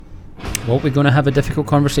What are we going to have a difficult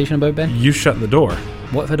conversation about, Ben? You shut the door.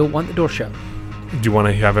 What if I don't want the door shut? Do you want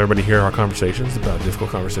to have everybody hear our conversations about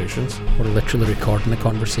difficult conversations? We're literally recording the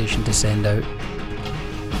conversation to send out.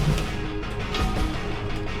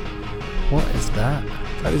 What is that?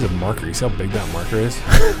 That is a marker. You see how big that marker is?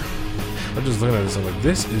 I'm just looking at this. I'm like,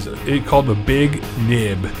 this is called the Big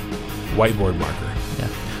Nib whiteboard marker. Yeah.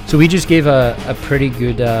 So we just gave a pretty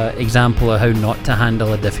good example of how not to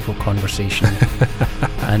handle a difficult conversation.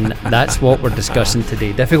 And that's what we're discussing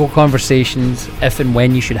today. Difficult conversations, if and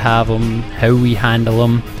when you should have them, how we handle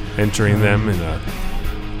them. Entering them in a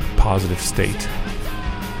positive state,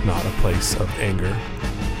 not a place of anger.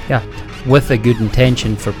 Yeah, with a good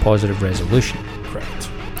intention for positive resolution. Correct.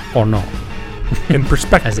 Or not. In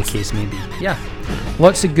perspective. As the case may be. Yeah.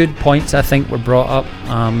 Lots of good points, I think, were brought up.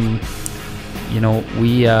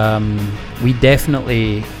 We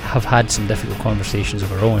definitely have had some difficult conversations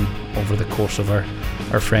of our own over the course of our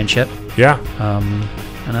friendship. Yeah.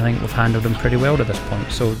 And I think we've handled them pretty well to this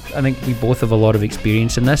point. So I think we both have a lot of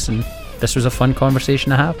experience in this, and this was a fun conversation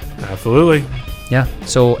to have. Absolutely. Yeah.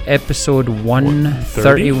 So episode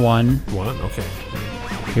 131. One? Okay.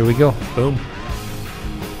 Here we go. Boom.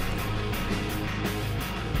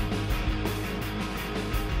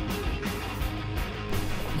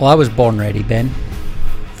 Well, I was born ready, Ben.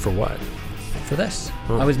 For what? For this.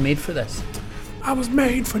 Oh. I was made for this. I was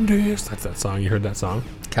made for this. That's that song. You heard that song?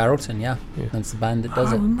 Carrollton, yeah. That's the band that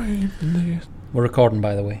does I it. was made for this. We're recording,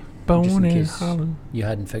 by the way. Just in Born in case Holland. you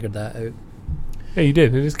hadn't figured that out. Yeah, you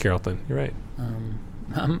did. It is Carrollton. You're right.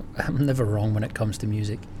 I'm never wrong when it comes to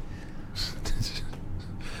music.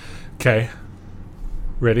 Okay.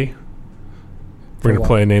 Ready? We're going to what?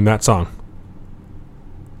 play and name that song.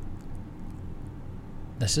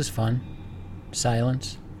 This is fun.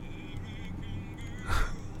 Silence.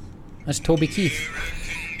 That's Toby Keith.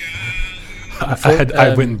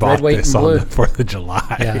 I went and bought Red, White, this and on Blue. the 4th of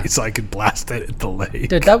July Yeah. so I could blast it at the lake.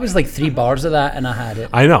 Dude, that was like 3 bars of that, and I had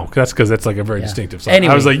it. I know. That's because that's like a very Yeah. distinctive song.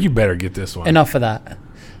 Anyway. I was like, you better get this one. Enough of that.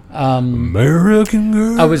 American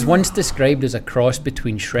Girl. I was once described as a cross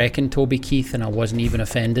between Shrek and Toby Keith, and I wasn't even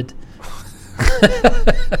offended.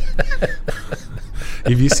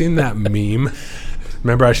 Have you seen that meme?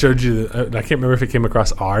 Remember I showed you, I can't remember if it came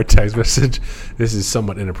across our text message. This is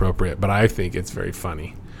somewhat inappropriate, but I think it's very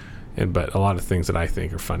funny. But a lot of things that I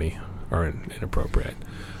think are funny are inappropriate.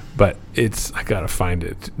 But I got to find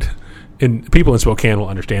it. And people in Spokane will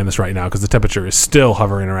understand this right now because the temperature is still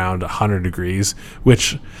hovering around 100 degrees,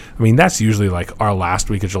 which, I mean, that's usually like our last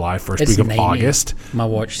week of July, first It's week of 90, August. my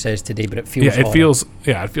watch says today, but it feels Yeah,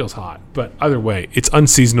 hotter. it feels hot. But either way, it's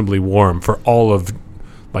unseasonably warm for all of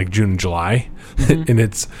like June and July. Mm-hmm.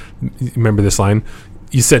 And remember this line?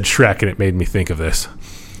 You said Shrek and it made me think of this.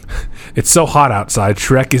 It's so hot outside,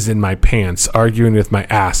 Shrek is in my pants arguing with my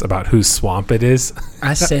ass about whose swamp it is.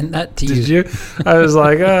 I sent that to you. Did you? I was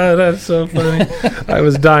like, oh, that's so funny. I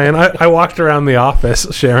was dying. I walked around the office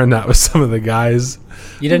sharing that with some of the guys.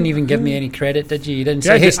 You didn't even give me any credit, did you? You didn't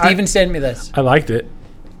Yeah, say, I hey, did. Steven sent me this. I liked it.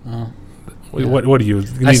 Oh. What do you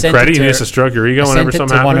I need sent credit? it You to just to stroke your ego I whenever sent it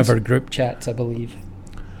something to one happens? of our group chats, I believe.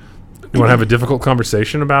 You want to have a difficult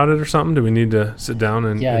conversation about it or something? Do we need to sit down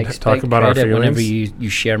and, Yeah, I and expect talk about our credit feelings? whenever you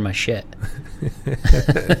share my shit.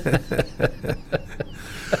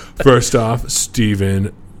 First off,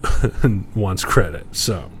 Steven wants credit.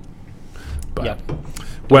 So, but Yep.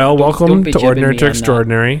 well, Don't welcome be to jibbing Ordinary me to on that.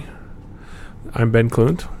 Extraordinary. I'm Ben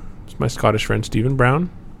Clunt. It's my Scottish friend Stephen Brown.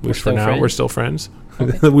 At least for still now, friends? we're still friends.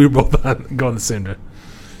 Okay. We were both going the same day.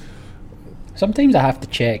 Sometimes I have to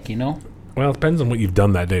check, you know? Well, it depends on what you've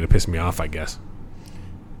done that day to piss me off, I guess.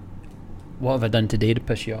 What have I done today to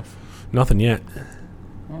piss you off? Nothing yet.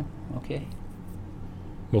 Oh, okay.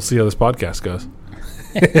 We'll see how this podcast goes.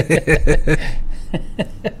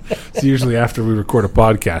 It's usually after we record a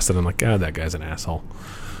podcast that I'm like, that guy's an asshole.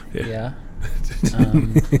 Yeah.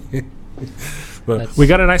 But we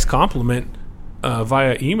got a nice compliment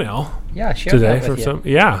via email Yeah, share today that from with you. some.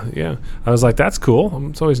 Yeah. I was like, that's cool.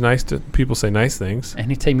 It's always nice to people say nice things.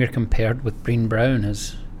 Anytime you're compared with Breen Brown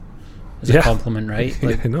is Yeah. a compliment, right?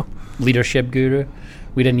 Like I know. leadership guru.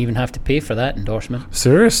 We didn't even have to pay for that endorsement.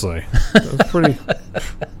 Seriously, that's pretty.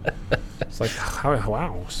 It's like,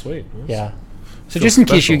 wow, sweet. Yeah. So Feels just in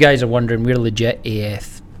case special. you guys are wondering, we're legit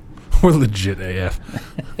AF. We're legit AF.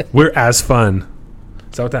 We're as fun.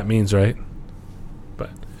 Is that what that means, right? But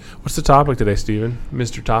what's the topic today, Steven?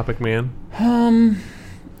 Mr. Topic Man?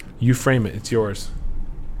 You frame it. It's yours.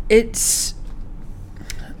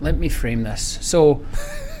 Let me frame this. So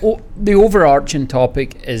the overarching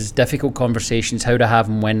topic is difficult conversations, how to have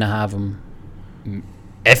them, when to have them,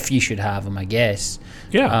 if you should have them, I guess.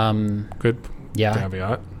 Yeah. Um, Good yeah.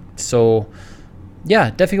 caveat. So,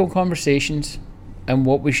 yeah, difficult conversations and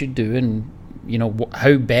what we should do, and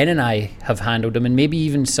how Ben and I have handled them, and maybe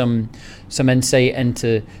even some insight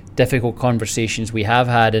into difficult conversations we have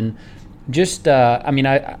had. And just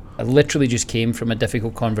I literally just came from a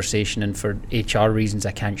difficult conversation, and for HR reasons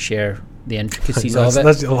I can't share the intricacies of it.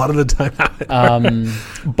 That's a lot of the time.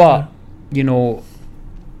 But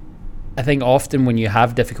I think often when you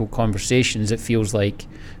have difficult conversations, it feels like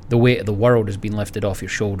the weight of the world has been lifted off your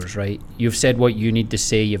shoulders, right? You've said what you need to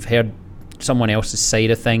say, you've heard someone else's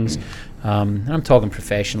side of things, and I'm talking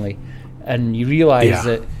professionally, and you realise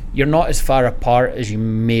that you're not as far apart as you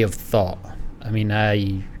may have thought. I mean,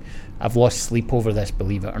 I've lost sleep over this,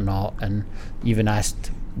 believe it or not, and even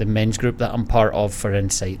asked the men's group that I'm part of for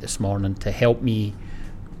insight this morning to help me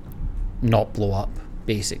not blow up,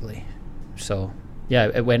 basically. So yeah,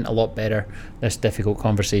 it went a lot better, this difficult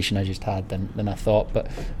conversation I just had, than I thought. But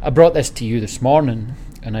I brought this to you this morning,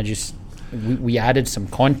 and we added some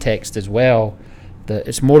context as well, that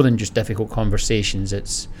it's more than just difficult conversations.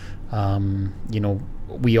 It's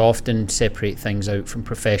we often separate things out from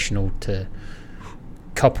professional to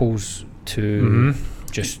couples to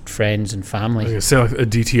just friends and family. I was gonna say, like a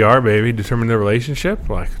DTR, baby, determine the relationship,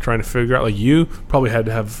 like trying to figure out, like, you probably had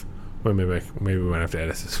to have, well, maybe we might have to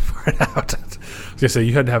edit this part out. I was gonna say,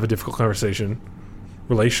 you had to have a difficult conversation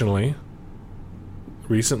relationally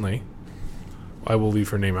recently, I will leave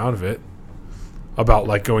her name out of it, about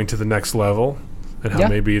like going to the next level and how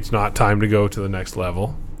maybe it's not time to go to the next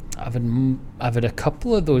level. I've had a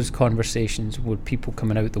couple of those conversations with people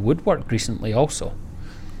coming out the woodwork recently also.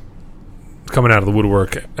 Coming out of the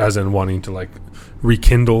woodwork as in wanting to like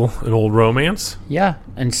rekindle an old romance? Yeah,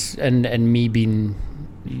 and me being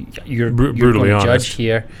you're brutally going to honest. judge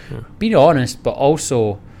here. Yeah. Being honest, but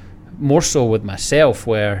also more so with myself,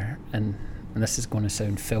 where and this is going to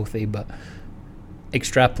sound filthy, but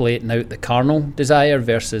extrapolating out the carnal desire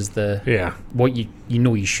versus the what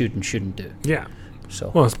you should and shouldn't do. Yeah.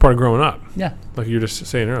 So well, it's part of growing up. Yeah. Like you were just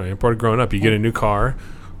saying earlier, part of growing up. You get a new car,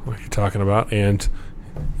 like you're talking about, and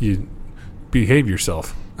you behave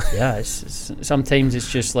yourself. Yeah, it's sometimes it's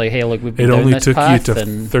just like, hey, look, we've been it down only this took path, you to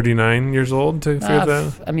and 39 years old to figure that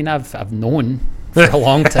out? I mean, I've known for a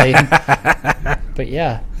long time. But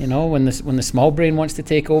yeah, when the small brain wants to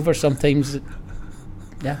take over, sometimes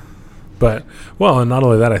But and not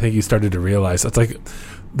only that, I think you started to realize that's like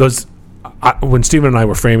those. When Stephen and I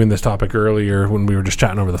were framing this topic earlier, when we were just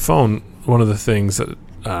chatting over the phone, one of the things that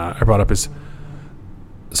I brought up is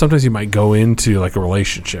sometimes you might go into like a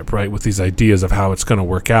relationship, right, with these ideas of how it's going to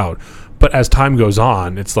work out. But as time goes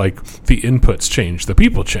on, it's like the inputs change, the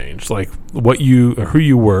people change. Like who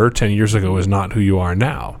you were 10 years ago is not who you are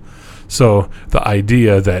now. So the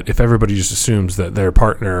idea that if everybody just assumes that their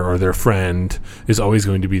partner or their friend is always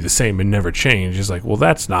going to be the same and never change is like, well,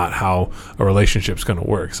 that's not how a relationship's going to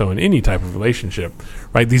work. So in any type of relationship,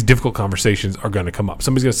 right, these difficult conversations are going to come up.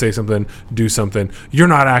 Somebody's going to say something, do something. You're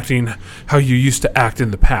not acting how you used to act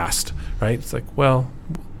in the past, right? It's like, well,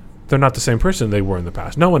 they're not the same person they were in the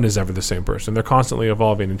past. No one is ever the same person. They're constantly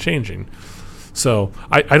evolving and changing. So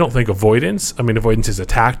I don't think avoidance is a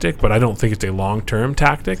tactic, but I don't think it's a long-term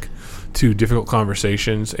tactic to difficult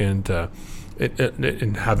conversations and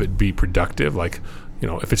have it be productive. Like,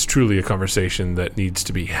 if it's truly a conversation that needs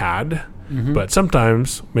to be had. But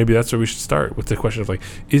sometimes maybe that's where we should start with the question of like,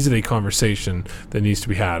 is it a conversation that needs to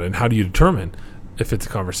be had? And how do you determine if it's a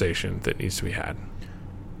conversation that needs to be had?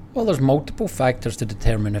 Well, there's multiple factors to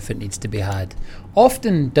determine if it needs to be had.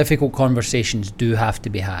 Often difficult conversations do have to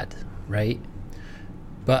be had, right?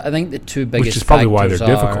 But I think the two biggest factors, which is probably why they're are,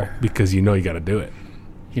 difficult, because you got to do it.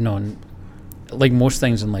 And like most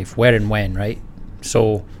things in life, where and when, right?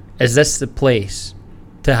 So is this the place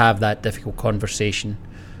to have that difficult conversation?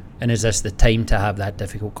 And is this the time to have that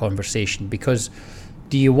difficult conversation? Because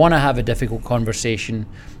do you want to have a difficult conversation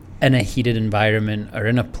in a heated environment or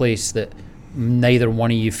in a place that neither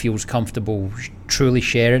one of you feels comfortable truly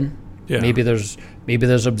sharing? Yeah. Maybe there's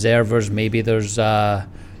observers, maybe there's a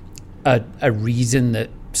reason that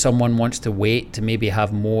someone wants to wait to maybe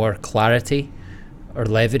have more clarity or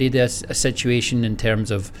levity to a situation in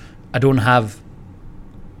terms of, I don't have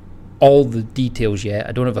all the details yet.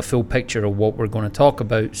 I don't have a full picture of what we're going to talk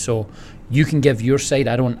about. So you can give your side.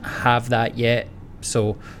 I don't have that yet.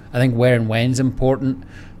 So I think where and when's important.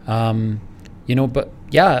 But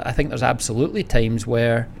yeah, I think there's absolutely times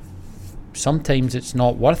where sometimes it's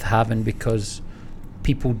not worth having because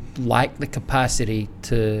people lack the capacity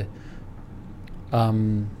to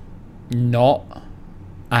not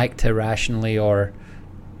act irrationally or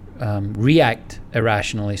react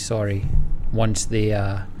irrationally, once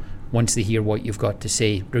they hear what you've got to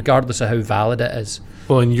say, regardless of how valid it is.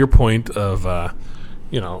 Well, and your point of,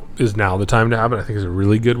 is now the time to have it, I think is a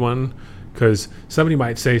really good one, because somebody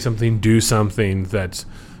might say something, do something that's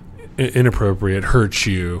inappropriate, hurts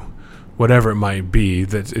you, whatever it might be,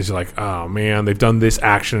 that is like, oh man, they've done this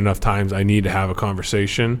action enough times, I need to have a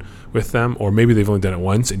conversation with them. Or maybe they've only done it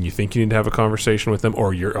once and you think you need to have a conversation with them,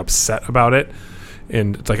 or you're upset about it.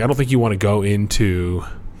 And it's like, I don't think you want to go into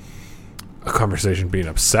a conversation being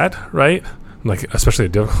upset, right? Like, especially a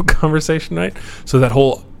difficult conversation, right? So that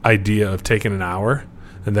whole idea of taking an hour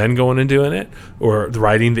and then going and doing it, or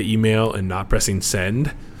writing the email and not pressing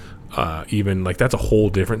send, even like that's a whole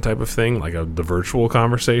different type of thing, like the virtual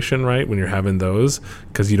conversation, right? When you're having those,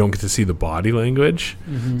 because you don't get to see the body language.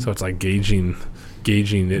 So it's like gauging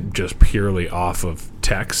it just purely off of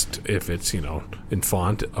text. If it's, in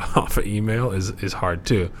font off of email is hard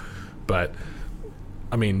too. But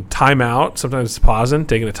I mean, time out, sometimes it's pausing,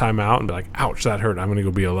 taking a time out and be like, ouch, that hurt. I'm going to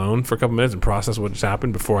go be alone for a couple minutes and process what just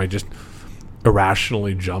happened before I just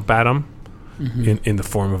irrationally jump at them. In the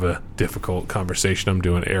form of a difficult conversation, I'm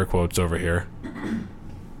doing air quotes over here,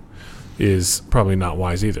 is probably not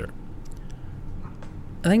wise either.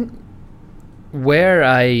 I think where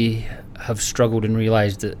I have struggled and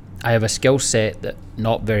realized that I have a skill set that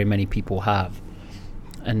not very many people have,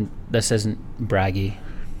 and this isn't braggy,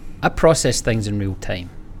 I process things in real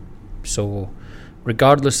time. So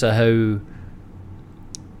regardless of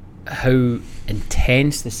how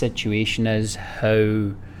intense the situation is,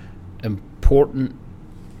 how important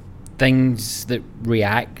things that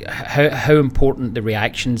react, how important the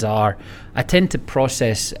reactions are, I tend to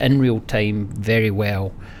process in real time very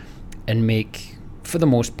well and make, for the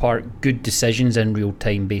most part, good decisions in real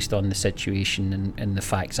time based on the situation and the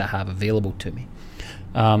facts I have available to me.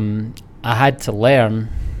 I had to learn,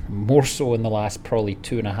 more so in the last probably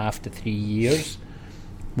 2.5 to 3 years,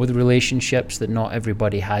 with relationships, that not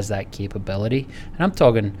everybody has that capability. And I'm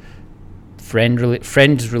talking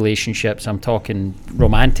friends relationships, I'm talking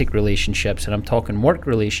romantic relationships, and I'm talking work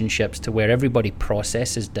relationships, to where everybody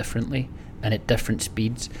processes differently and at different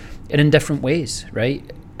speeds and in different ways, right?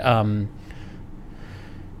 I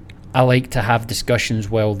like to have discussions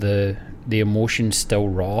while the emotion's still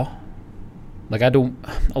raw. Like, a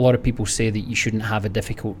lot of people say that you shouldn't have a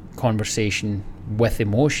difficult conversation with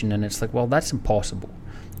emotion, and it's like, well, that's impossible.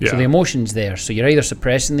 Yeah. So the emotion's there, so you're either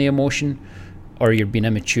suppressing the emotion or you're being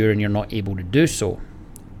immature and you're not able to do so.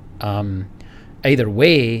 Either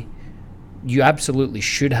way, you absolutely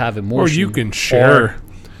should have emotion. Or you can share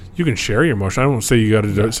your emotion. I don't say you got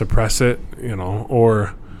to suppress it, or,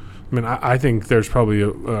 I mean, I think there's probably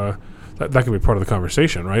that can be part of the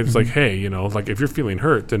conversation, right? It's like, hey, like if you're feeling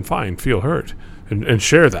hurt, then fine, feel hurt, and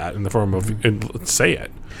share that in the form of, and say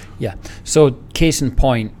it. Yeah. So case in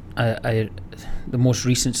point, the most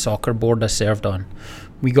recent soccer board I served on,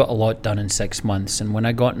 we got a lot done in 6 months, and when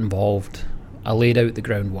I got involved, I laid out the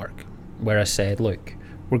groundwork where I said, look,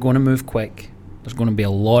 we're going to move quick. There's going to be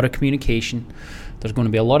a lot of communication. There's going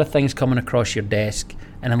to be a lot of things coming across your desk,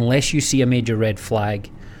 and unless you see a major red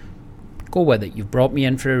flag, go with it. You've brought me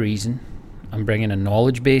in for a reason. I'm bringing a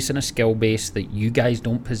knowledge base and a skill base that you guys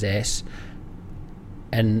don't possess,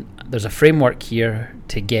 and there's a framework here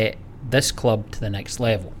to get this club to the next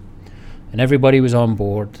level. And everybody was on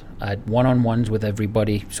board. I had one-on-ones with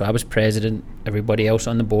everybody. So I was president. Everybody else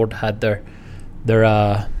on the board had their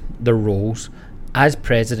roles. As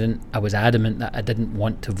president, I was adamant that I didn't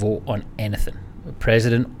want to vote on anything. The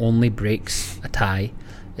president only breaks a tie.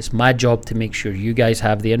 It's my job to make sure you guys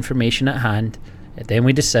have the information at hand, and then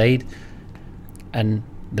we decide. And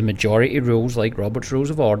the majority rules, like Robert's Rules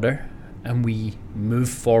of Order, and we move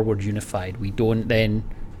forward unified. We don't then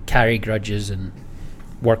carry grudges and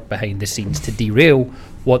work behind the scenes to derail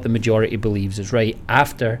what the majority believes is right,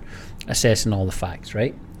 after assessing all the facts,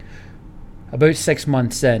 right? About 6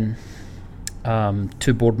 months in,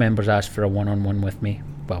 2 board members asked for a one-on-one with me.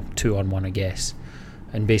 Well, 2-on-1, I guess,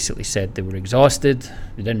 and basically said they were exhausted.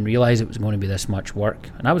 They didn't realize it was going to be this much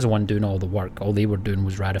work, and I was the one doing all the work. All they were doing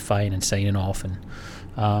was ratifying and signing off, and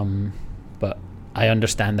but I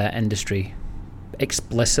understand that industry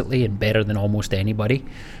explicitly and better than almost anybody.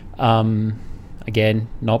 Again,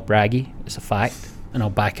 not braggy, it's a fact, and I'll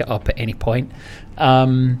back it up at any point.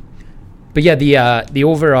 But yeah, the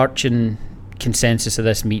overarching consensus of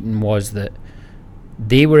this meeting was that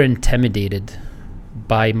they were intimidated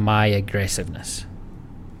by my aggressiveness.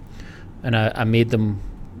 And I made them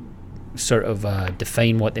sort of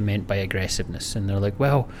define what they meant by aggressiveness. And they're like,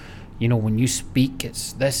 well, when you speak,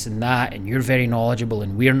 it's this and that, and you're very knowledgeable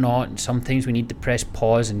and we're not, and sometimes we need to press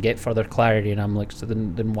pause and get further clarity. And I'm like, so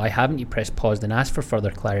then why haven't you pressed pause and asked for further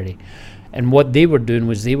clarity? And what they were doing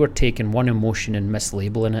was they were taking one emotion and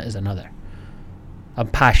mislabeling it as another. I'm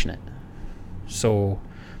passionate. So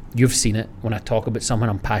you've seen it when I talk about something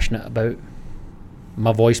I'm passionate about.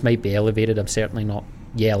 My voice might be elevated. I'm certainly not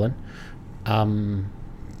yelling.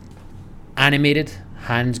 Animated,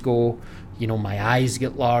 hands go, my eyes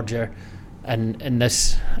get larger. And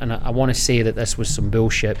I want to say that this was some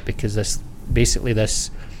bullshit, because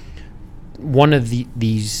one of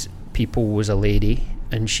these people was a lady,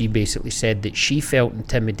 and she basically said that she felt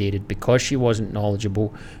intimidated because she wasn't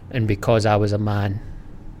knowledgeable and because I was a man,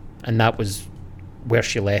 and that was where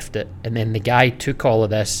she left it. And then the guy took all of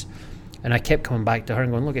this, and I kept coming back to her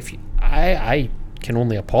and going, look, I can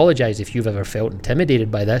only apologize if you've ever felt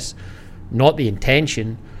intimidated by this, not the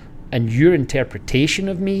intention, and your interpretation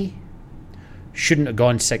of me shouldn't have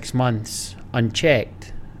gone 6 months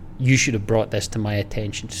unchecked. You should have brought this to my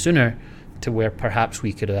attention sooner, to where perhaps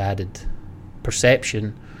we could have added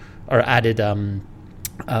perception, or added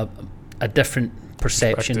a different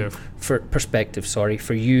perspective,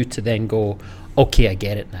 for you to then go, okay, I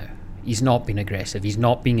get it now. He's not being aggressive. He's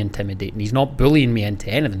not being intimidating. He's not bullying me into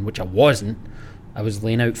anything, which I wasn't. I was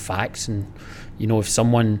laying out facts, and if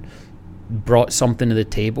someone brought something to the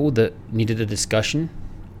table that needed a discussion,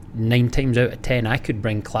 9 times out of 10 I could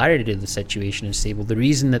bring clarity to the situation and say, well, the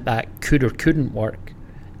reason that could or couldn't work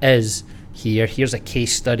is here's a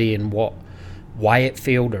case study and why it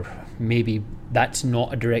failed, or maybe that's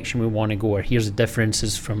not a direction we want to go, or here's the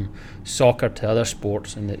differences from soccer to other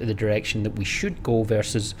sports and the direction that we should go,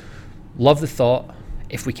 versus love the thought,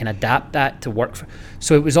 if we can adapt that to work for.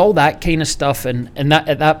 So it was all that kind of stuff, and that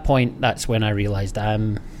at that point, that's when I realized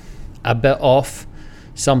I'm a bit off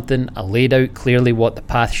something. I laid out clearly what the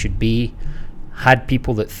path should be, had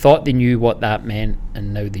people that thought they knew what that meant,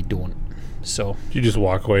 and now they don't. So you just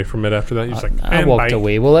walk away from it after that? You're just I walked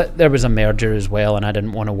away. Well, there was a merger as well, and I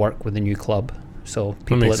didn't want to work with a new club. So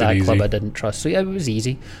people at that club I didn't trust. So yeah, it was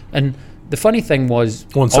easy. And the funny thing was,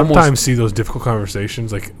 sometimes see those difficult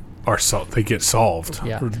conversations they get solved.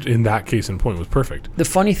 Yeah. In that case in point, it was perfect. The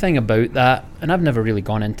funny thing about that, and I've never really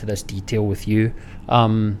gone into this detail with you,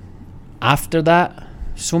 after that,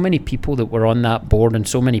 so many people that were on that board and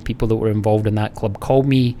so many people that were involved in that club called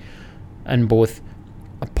me and both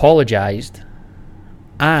apologized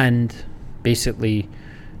and basically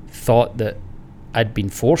thought that I'd been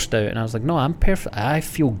forced out. And I was like, no, I'm perfect. I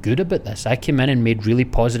feel good about this. I came in and made really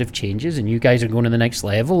positive changes, and you guys are going to the next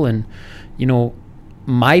level. And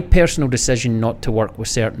my personal decision not to work with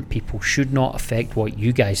certain people should not affect what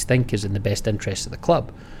you guys think is in the best interest of the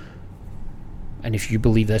club. And if you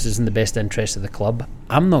believe this is in the best interest of the club,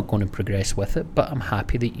 I'm not going to progress with it, but I'm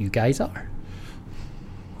happy that you guys are.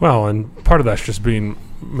 Well, and part of that's just being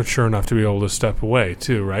mature enough to be able to step away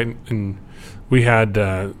too, right? And we had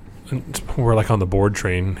we're like on the board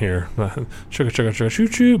train here, chugga choo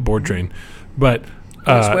choo board train, but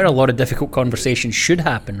that's where a lot of difficult conversations should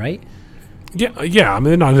happen, right? Yeah. I mean,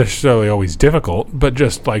 they're not necessarily always difficult, but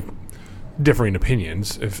just like differing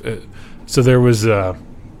opinions. So there was the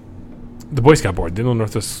Boy Scout board, the Inland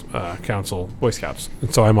Northwest Council Boy Scouts,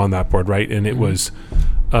 and so I'm on that board, right? And it was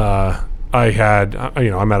I had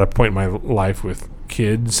I'm at a point in my life with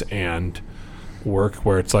kids and work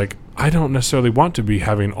where it's like I don't necessarily want to be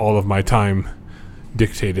having all of my time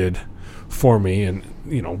dictated for me, and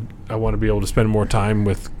I want to be able to spend more time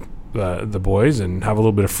with the boys and have a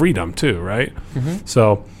little bit of freedom too, right? Mm-hmm.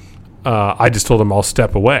 So I just told them I'll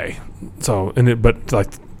step away. So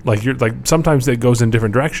but you're like sometimes it goes in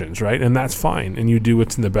different directions, right? And that's fine, and you do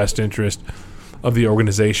what's in the best interest of the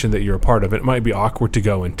organization that you're a part of. It might be awkward to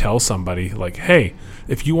go and tell somebody like, hey,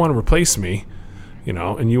 if you want to replace me,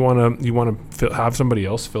 and you want to have somebody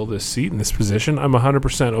else fill this seat in this position, I'm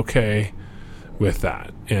 100% okay with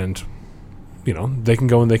that. And they can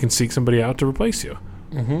go and they can seek somebody out to replace you.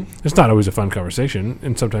 Mm-hmm. It's not always a fun conversation,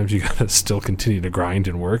 and sometimes you gotta still continue to grind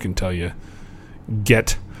and work until you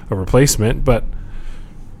get a replacement, but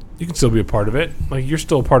you can still be a part of it. Like, you're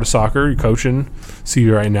still a part of soccer, you're coaching, see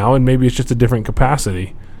you right now, and maybe it's just a different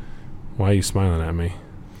capacity. Why are you smiling at me?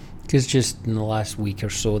 Because just in the last week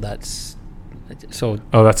or so, that's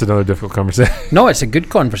another difficult conversation. No, it's a good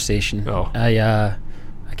conversation. Oh.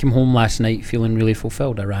 I came home last night feeling really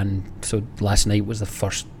fulfilled. Last night was the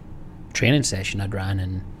first training session I'd ran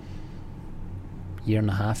in a year and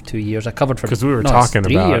a half, 2 years. I covered for 3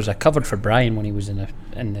 years. I covered for Brian when he was in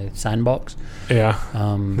the sandbox. Yeah,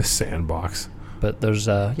 the sandbox. But there's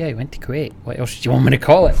he went to Kuwait. What else do you want me to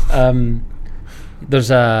call it?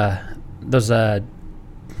 There's a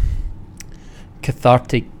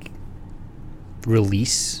cathartic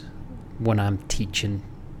release when I'm teaching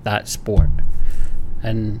that sport,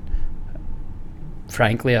 and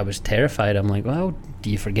frankly I was terrified. I'm like, well, do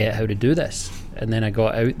you forget how to do this? And then I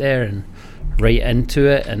got out there and right into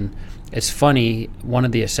it. And it's funny, one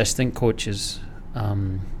of the assistant coaches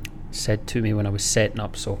said to me when I was setting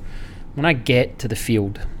up, so when I get to the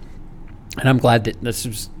field, and I'm glad that this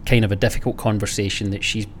was kind of a difficult conversation that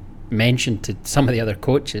she's mentioned to some of the other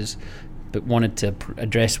coaches but wanted to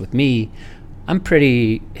address with me. I'm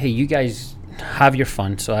pretty, hey, you guys have your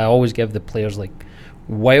fun. So I always give the players, like,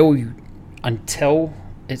 until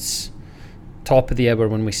it's top of the hour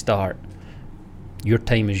when we start, your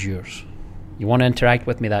time is yours. You want to interact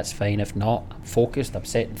with me, that's fine. If not, I'm focused, I'm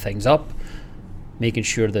setting things up, making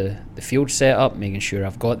sure the field's set up, making sure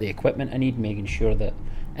I've got the equipment I need, making sure that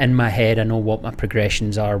in my head I know what my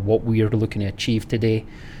progressions are, what we are looking to achieve today.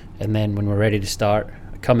 And then when we're ready to start,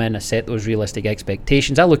 I come in, I set those realistic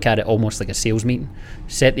expectations. I look at it almost like a sales meeting.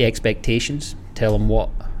 Set the expectations, tell them what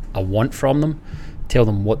I want from them, tell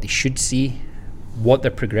them what they should see, what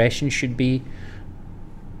their progression should be,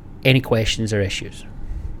 any questions or issues.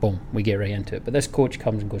 Boom, we get right into it. But this coach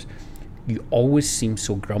comes and goes, you always seem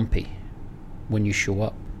so grumpy when you show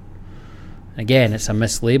up. Again, it's a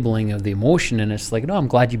mislabeling of the emotion, and it's like, no, I'm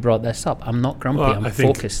glad you brought this up. I'm not grumpy, I'm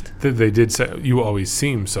focused. They did say, you always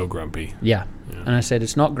seem so grumpy. Yeah. And I said,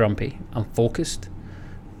 it's not grumpy, I'm focused.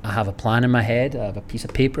 I have a plan in my head, I have a piece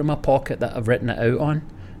of paper in my pocket that I've written it out on,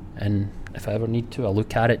 and if I ever need to, I'll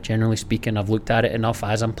look at it. Generally speaking, I've looked at it enough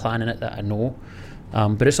as I'm planning it that I know.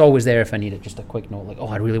 But it's always there if I need it, just a quick note, like, oh,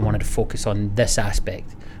 I really wanted to focus on this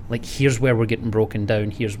aspect. Like, here's where we're getting broken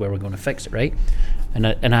down, here's where we're going to fix it, right? And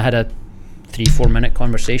I had a 3-4 minute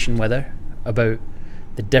conversation with her about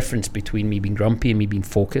the difference between me being grumpy and me being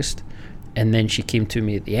focused. And then she came to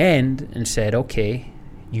me at the end and said, okay,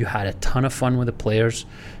 you had a ton of fun with the players,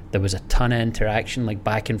 there was a ton of interaction, like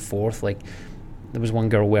back and forth. Like, there was one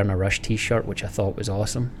girl wearing a Rush t-shirt, which I thought was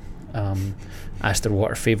awesome. Asked her what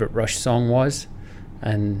her favourite Rush song was,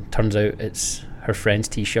 and turns out it's her friend's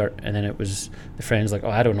t-shirt. And then it was the friend's like, oh,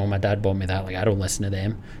 I don't know, my dad bought me that, like, I don't listen to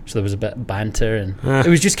them. So there was a bit of banter, and it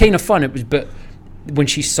was just kind of fun. It was, but when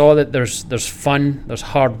she saw that there's fun, there's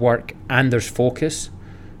hard work, and there's focus,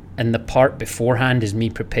 and the part beforehand is me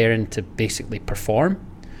preparing to basically perform,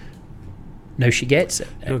 now she gets it.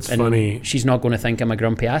 It's funny. She's not going to think I'm a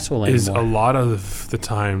grumpy asshole anymore. Is a lot of the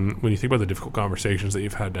time when you think about the difficult conversations that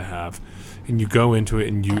you've had to have, and you go into it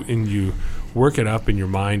and you work it up in your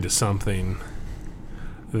mind to something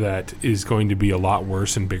that is going to be a lot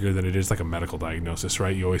worse and bigger than it is, like a medical diagnosis,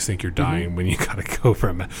 right? You always think you're dying when you got to go for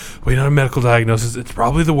a medical diagnosis. It's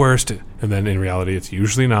probably the worst. And then in reality, it's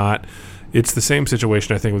usually not. It's the same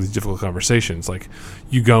situation, I think, with these difficult conversations. Like,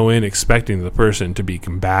 you go in expecting the person to be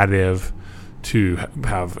combative, to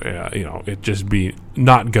have, it just be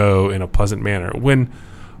not go in a pleasant manner. When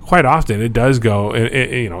quite often it does go,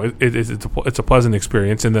 it's a pleasant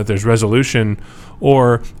experience in that there's resolution,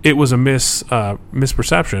 or it was a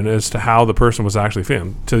misperception as to how the person was actually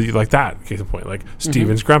feeling. To like that case in point, like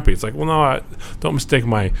Steven's grumpy. It's like, well, no, don't mistake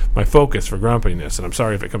my focus for grumpiness, and I'm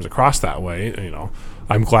sorry if it comes across that way.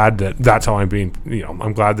 I'm glad that that's how I'm being.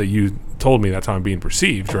 I'm glad that you told me that's how I'm being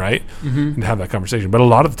perceived, right? And have that conversation. But a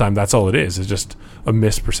lot of the time, that's all it is just a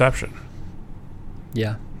misperception.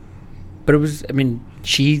 Yeah. But it was,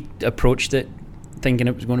 she approached it thinking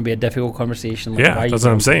it was going to be a difficult conversation. Like, yeah, that's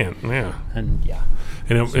what I'm saying. Yeah. And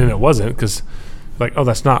it wasn't, because, like, oh,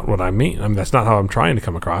 that's not what I mean. That's not how I'm trying to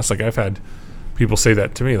come across. Like, I've had people say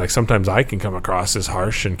that to me. Like, sometimes I can come across as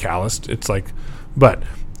harsh and calloused. It's like, but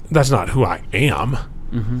that's not who I am.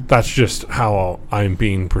 That's just how I'm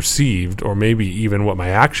being perceived, or maybe even what my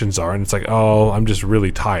actions are. And it's like, oh, I'm just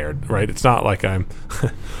really tired, right? It's not like I'm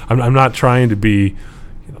not trying to be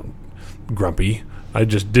grumpy. I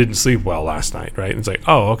just didn't sleep well last night, right? And it's like,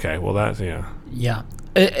 oh, okay, well, that's, yeah.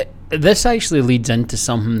 This actually leads into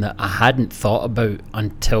something that I hadn't thought about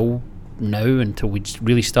until now, until we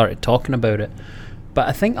really started talking about it. But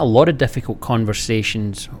I think a lot of difficult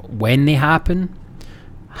conversations, when they happen,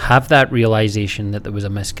 have that realization that there was a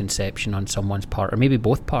misconception on someone's part, or maybe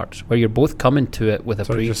both parts, where you're both coming to it with that's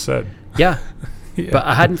what I just said. Yeah. Yeah. But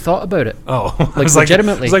I hadn't thought about it. Oh, like,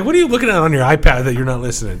 legitimately. It's like, what are you looking at on your iPad that you're not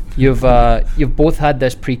listening? You've both had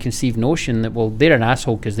this preconceived notion that, well, they're an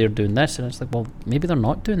asshole because they're doing this, and it's like, well, maybe they're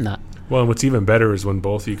not doing that. Well, and what's even better is when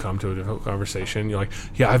both of you come to a difficult conversation, you're like,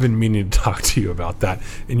 yeah, I've been meaning to talk to you about that,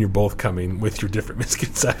 and you're both coming with your different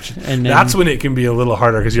misconceptions. And that's when it can be a little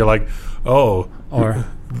harder, because you're like, oh,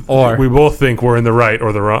 or we both think we're in the right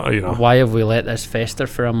or the wrong. Why have we let this fester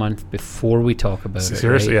for a month before we talk about it?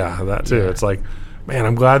 Seriously, right? Yeah, that too. Yeah. It's like, man,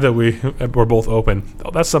 I'm glad that we're both open.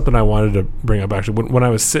 That's something I wanted to bring up, actually. When I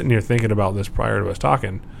was sitting here thinking about this prior to us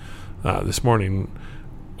talking this morning,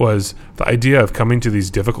 was the idea of coming to these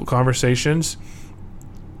difficult conversations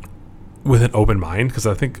with an open mind, because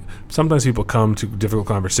I think sometimes people come to difficult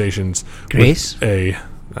conversations Grace? with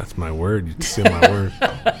that's my word. You steal my word.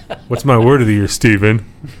 What's my word of the year, Steven?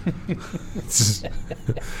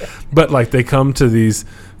 But like they come to these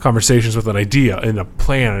conversations with an idea and a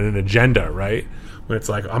plan and an agenda, right? When it's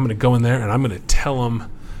like, I'm going to go in there and I'm going to tell them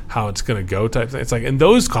how it's going to go type thing. It's like, and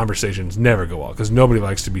those conversations never go well because nobody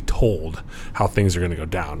likes to be told how things are going to go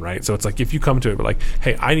down, right? So it's like, if you come to it like,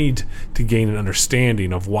 hey, I need to gain an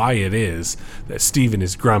understanding of why it is that Steven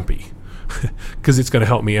is grumpy, because it's going to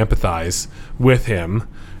help me empathize with him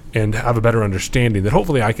and have a better understanding that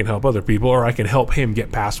hopefully I can help other people, or I can help him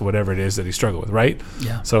get past whatever it is that he struggled with, right?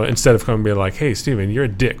 Yeah. So instead of coming and being like, hey, Steven, you're a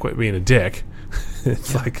dick, quit being a dick,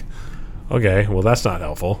 it's like, okay, well, that's not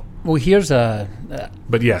helpful. Well, here's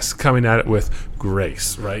But yes, coming at it with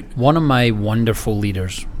grace, right? one of my wonderful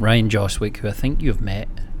leaders, Ryan Joswick, who I think you've met.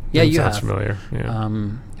 Yeah, you Sounds have. familiar. Yeah.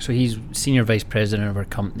 So he's senior vice president of our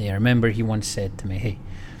company. I remember he once said to me, hey,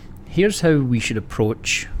 here's how we should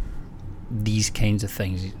approach these kinds of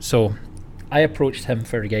things. So I approached him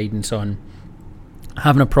for guidance on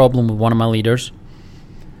having a problem with one of my leaders.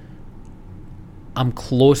 I'm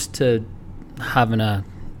close to having an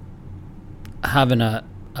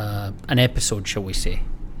episode, shall we say.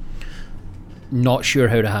 Not sure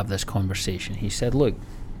how to have this conversation. He said, look,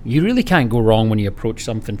 you really can't go wrong when you approach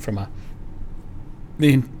something from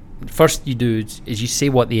first you do is you say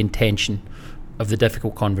what the intention of the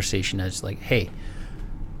difficult conversation is. Like, hey,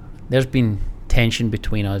 there's been tension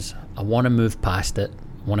between us. I want to move past it.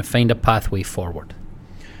 I want to find a pathway forward.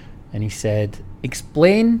 And he said,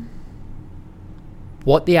 explain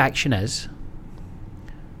what the action is,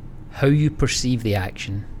 how you perceive the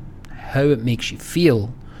action, how it makes you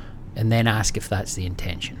feel, and then ask if that's the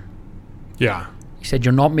intention. Yeah. He said,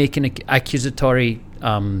 you're not making accusatory...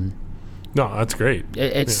 No, that's great.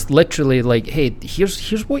 It's literally like, hey,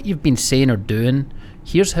 here's what you've been saying or doing.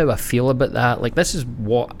 Here's how I feel about that. Like, this is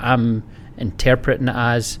what I'm interpreting it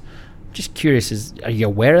as. Just curious, are you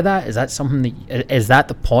aware of that? Is that something is that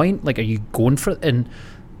the point? Like, are you going for it? And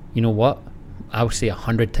you know what? I would say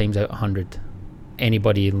 100 times out of 100,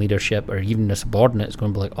 anybody in leadership or even a subordinate is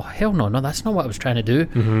going to be like, oh, hell no, that's not what I was trying to do.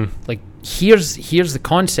 Mm-hmm. Like, here's the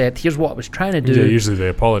concept. Here's what I was trying to do. Yeah, usually they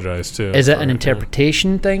apologize too. Is it an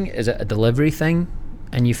interpretation thing? Is it a delivery thing?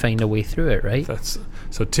 And you find a way through it, right?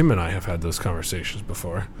 So Tim and I have had those conversations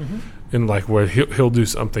before, and like where he'll do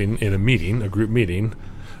something in a meeting, a group meeting,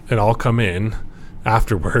 and I'll come in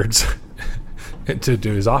afterwards to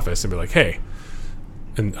do his office and be like, hey,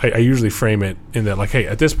 and I usually frame it in that like, hey,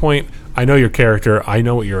 at this point, I know your character, I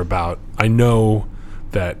know what you're about, I know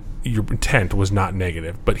that your intent was not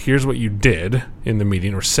negative, but here's what you did in the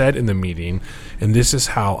meeting or said in the meeting, and this is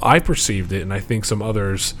how I perceived it, and I think some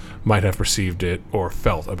others might have perceived it or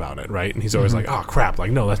felt about it, right? And he's always like, oh crap,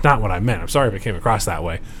 like, no, that's not what I meant, I'm sorry if it came across that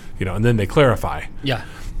way, and then they clarify. Yeah.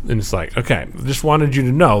 And it's like, okay, just wanted you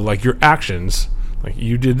to know, like, your actions, like,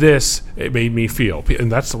 you did this, it made me feel.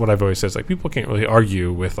 And that's what I've always said. It's like, people can't really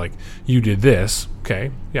argue with, like, you did this.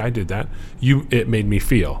 Okay, yeah, I did that. It made me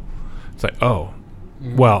feel. It's like, oh,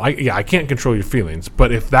 well, I can't control your feelings.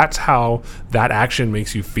 But if that's how that action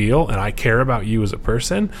makes you feel and I care about you as a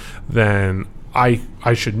person, then I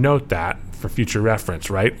should note that for future reference,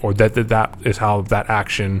 right? Or that is how that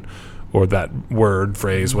action or that word,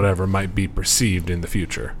 phrase, whatever, might be perceived in the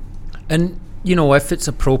future. And, if it's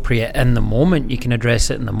appropriate in the moment, you can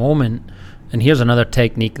address it in the moment. And here's another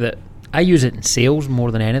technique that I use it in sales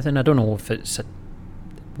more than anything. I don't know if it's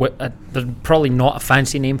there's probably not a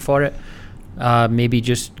fancy name for it. Maybe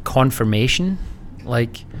just confirmation.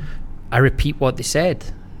 Like, I repeat what they said,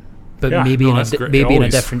 but maybe in a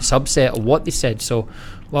different subset of what they said. So,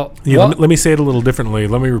 well, let me say it a little differently.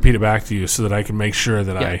 Let me repeat it back to you so that I can make sure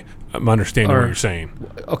that I'm understanding what you're saying.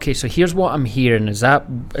 Okay, so here's what I'm hearing. Is that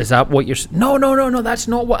what you're? No. That's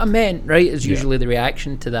not what I meant. Right? Is usually the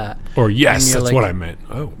reaction to that. Or yes, that's like, what I meant.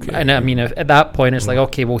 Oh, okay. And I mean, at that point, it's like,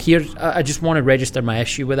 okay, well, here's. I just want to register my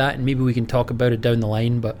issue with that, and maybe we can talk about it down the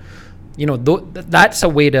line. But that's a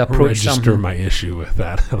way to approach something. Register my issue with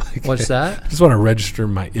that. What's that? I just want to register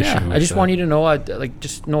my issue. Yeah, I just want you to know.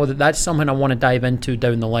 Just know that that's something I want to dive into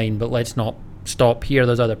down the line. But let's not stop here.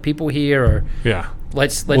 There's other people here, or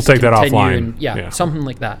let's we'll take that offline. And, something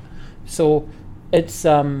like that. So it's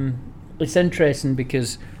interesting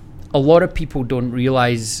because a lot of people don't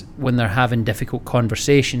realize when they're having difficult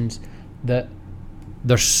conversations that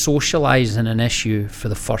they're socializing an issue for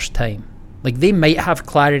the first time. Like, they might have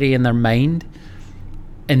clarity in their mind,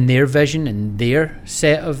 in their vision, and their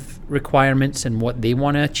set of requirements and what they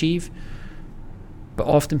want to achieve, but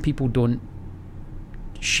often people don't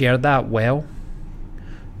share that well.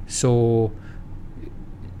 So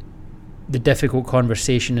the difficult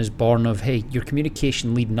conversation is born of, hey, your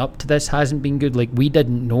communication leading up to this hasn't been good. Like, we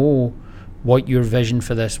didn't know what your vision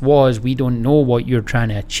for this was. We don't know what you're trying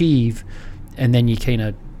to achieve. And then you kind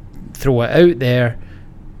of throw it out there.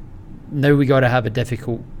 Now we got to have a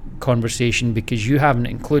difficult conversation because you haven't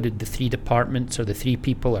included the 3 departments or the 3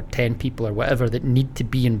 people or 10 people or whatever that need to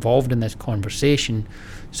be involved in this conversation.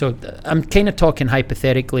 So I'm kind of talking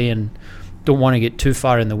hypothetically and don't want to get too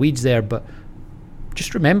far in the weeds there, but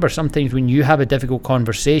just remember, sometimes when you have a difficult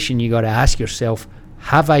conversation, you got to ask yourself,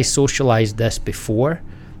 have I socialized this before,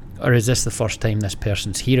 or is this the first time this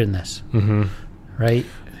person's hearing this? Mm-hmm. Right?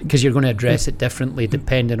 Because you're going to address it differently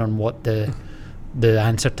depending on what the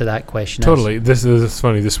answer to that question totally. is. This is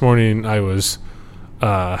funny. This morning I was,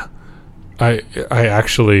 I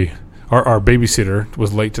actually, our babysitter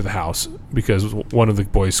was late to the house because one of the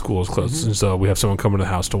boys' schools closed, mm-hmm. and so we have someone coming to the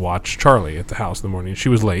house to watch Charlie at the house in the morning. She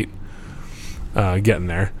was late getting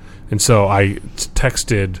there, and so I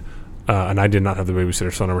texted, and I did not have the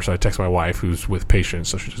babysitter's phone number, so I texted my wife, who's with patients,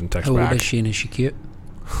 so she doesn't text back. How old is she, and is she cute?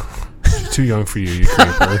 She's too young for you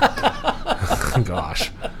creeper.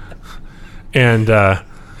 Gosh. And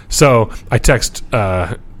so I text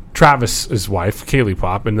Travis's wife, Kaylee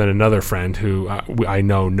Pop, and then another friend who I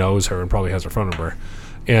know knows her and probably has her phone number.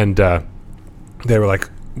 And they were like,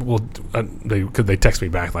 well, they text me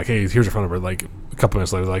back like, hey, here's her phone number. Like a couple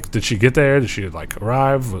minutes later, like, did she get there? Did she like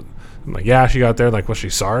arrive? I'm like, yeah, she got there. Like, was she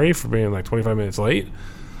sorry for being like 25 minutes late?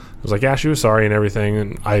 I was like, yeah, she was sorry and everything.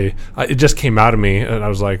 And I it just came out of me, and I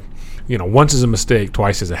was like, once is a mistake,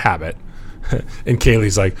 twice is a habit. And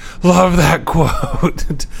Kaylee's like, love that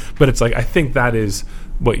quote. But it's like, I think that is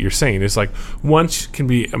what you're saying. It's like, once can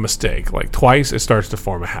be a mistake, like twice it starts to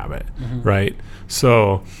form a habit, mm-hmm. right?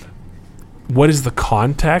 So what is the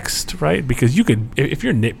context, right? Because you could, if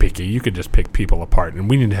you're nitpicky, you could just pick people apart, and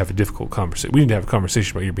we need to have a difficult conversation. We need to have a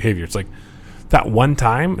conversation about your behavior. It's like, that one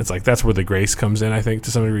time, it's like, that's where the grace comes in, I think,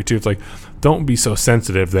 to some degree too. It's like, don't be so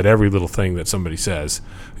sensitive that every little thing that somebody says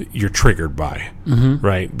you're triggered by, mm-hmm.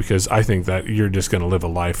 right? Because I think that you're just going to live a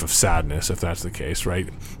life of sadness if that's the case, right?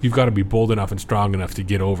 You've got to be bold enough and strong enough to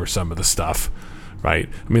get over some of the stuff, right?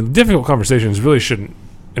 I mean, difficult conversations really shouldn't,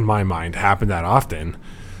 in my mind, happen that often,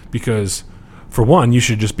 because for one, you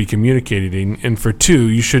should just be communicating, and for two,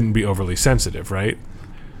 you shouldn't be overly sensitive, right?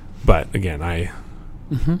 But again,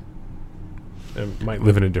 mm-hmm. Might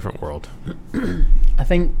live in a different world. I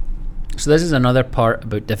think, so this is another part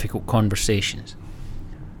about difficult conversations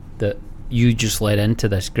that you just led into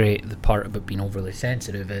this great, the part about being overly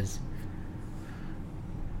sensitive is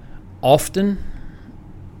often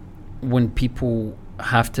when people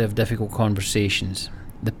have to have difficult conversations,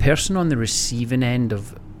 the person on the receiving end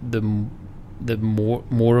of the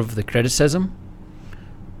more of the criticism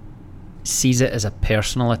sees it as a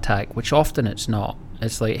personal attack, which often it's not.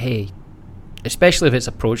 It's like, hey, especially if it's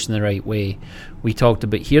approached in the right way, we talked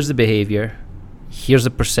about, here's the behavior, here's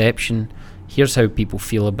the perception, here's how people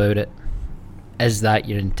feel about it. Is that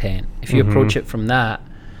your intent? If you mm-hmm. approach it from that,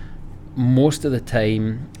 most of the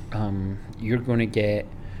time you're going to get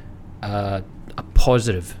a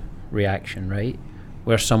positive reaction, right?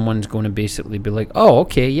 Where someone's going to basically be like, oh,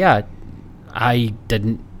 okay, yeah, I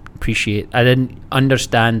didn't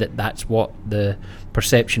understand that that's what the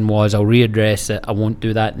perception was. I'll readdress it. I won't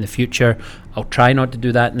do that in the future. I'll try not to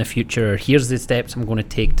do that in the future. Or here's the steps I'm going to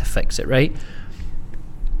take to fix it, right?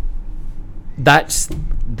 That's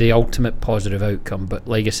the ultimate positive outcome. But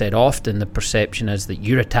like I said, often the perception is that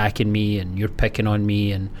you're attacking me and you're picking on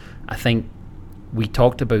me. And I think we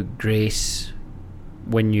talked about grace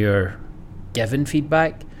when you're given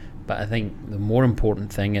feedback, but I think the more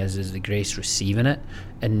important thing is the grace receiving it,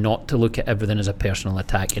 and not to look at everything as a personal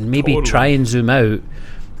attack, and maybe try and zoom out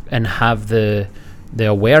and have the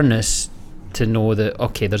awareness to know that,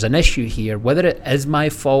 okay, there's an issue here, whether it is my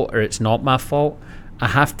fault or it's not my fault. I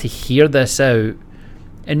have to hear this out,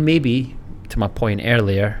 and maybe, to my point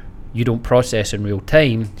earlier, you don't process in real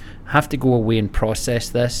time, have to go away and process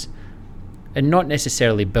this, and not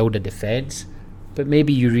necessarily build a defense, but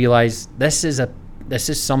maybe you realize this is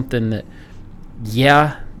something that,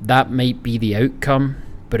 yeah, that might be the outcome,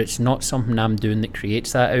 but it's not something I'm doing that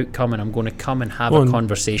creates that outcome, and I'm going to come and have a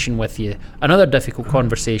conversation with you, another difficult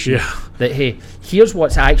conversation, that, hey, here's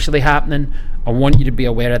what's actually happening, I want you to be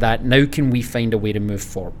aware of that, now can we find a way to move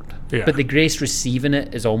forward? Yeah. But the grace receiving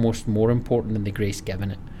it is almost more important than the grace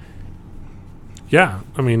giving it. Yeah,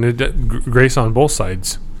 I mean, grace on both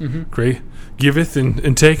sides. Mm-hmm. Grace giveth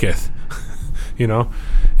and taketh. You know,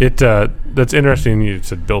 that's interesting. You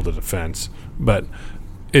said build a defense, but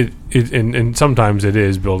and sometimes it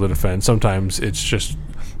is build a defense. Sometimes it's just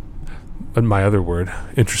my other word,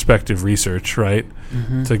 introspective research, right?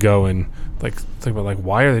 To go and like think about like,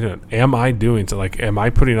 why are they doing it? Am I doing so? Like, am I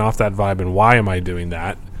putting off that vibe, and why am I doing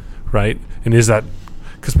that, right? And is that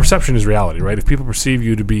because perception is reality, right? If people perceive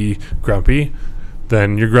you to be grumpy,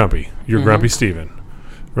 then you're grumpy. You're grumpy Steven,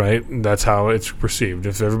 right? And that's how it's perceived.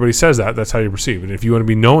 If everybody says that, that's how you perceive it. If you want to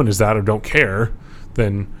be known as that or don't care,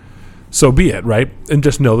 then so be it, right? And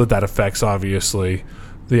just know that that affects, obviously,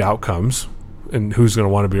 the outcomes and who's going to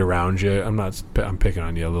want to be around you. I'm picking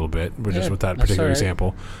on you a little bit, just with that particular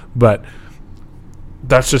example. But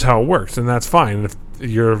that's just how it works, and that's fine. And if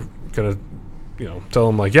you're going to tell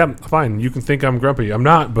them like, yeah, fine, you can think I'm grumpy. I'm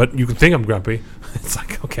not, but you can think I'm grumpy. It's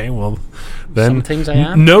like, okay, well, then some things I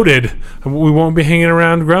am. Noted. We won't be hanging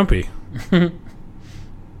around grumpy.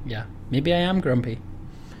 Yeah, maybe I am grumpy.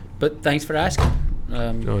 But thanks for asking.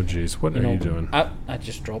 Oh, geez, what are you doing? I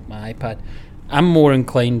just dropped my iPad. I'm more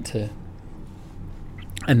inclined to...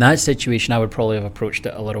 In that situation, I would probably have approached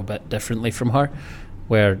it a little bit differently from her,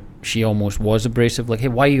 where she almost was abrasive, like, hey,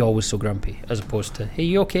 why are you always so grumpy? As opposed to, hey,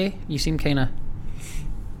 you okay? You seem kind of...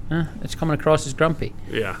 it's coming across as grumpy.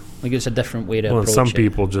 Yeah. Like, it's a different way to approach it. Some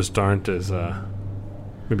people just aren't as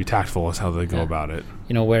maybe tactful as how they go about it.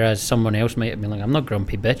 Whereas someone else might have been like, I'm not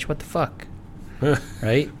grumpy, bitch. What the fuck?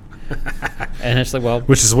 Right? And it's like, well...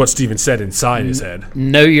 Which is what Steven said inside his head.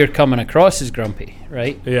 Now you're coming across as grumpy,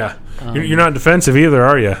 right? Yeah. You're not defensive either,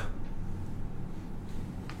 are you?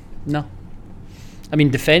 No. I mean,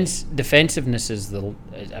 defensiveness is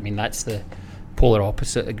that's the polar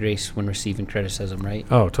opposite of grace when receiving criticism, right?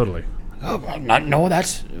 Oh, totally. No,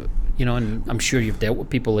 that's... and I'm sure you've dealt with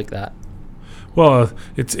people like that. Well,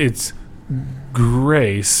 it's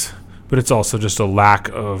grace, but it's also just a lack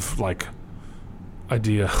of, like,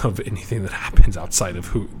 idea of anything that happens outside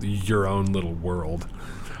of your own little world.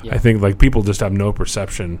 Yeah. I think, like, people just have no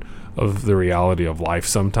perception of the reality of life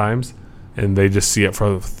sometimes, and they just see it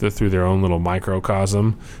through their own little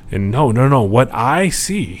microcosm. And no, what I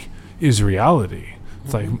see is reality.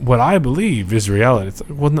 It's like, what I believe is reality. It's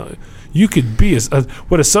like, well, no, you could be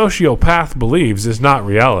what a sociopath believes is not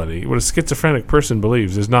reality. What a schizophrenic person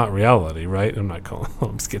believes is not reality, right? I'm not calling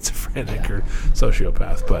them schizophrenic or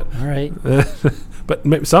sociopath, but all right.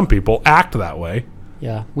 But some people act that way.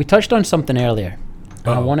 Yeah, we touched on something earlier.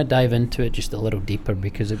 And I want to dive into it just a little deeper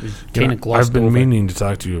because it was kind of glossed I've been over. meaning to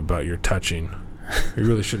talk to you about your touching. You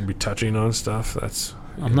really shouldn't be touching on stuff.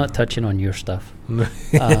 I'm not touching on your stuff.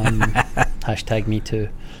 Hashtag me too.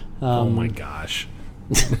 Oh my gosh.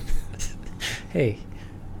 Hey,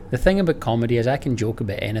 the thing about comedy is I can joke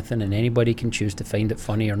about anything and anybody can choose to find it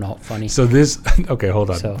funny or not funny. So okay, hold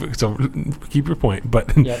on. So keep your point.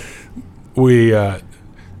 But yep. we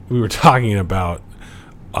were talking about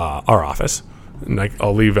our office. And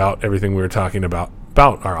I'll leave out everything we were talking about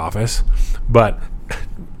our office. But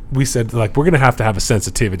we said, like, we're going to have a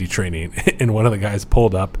sensitivity training. And one of the guys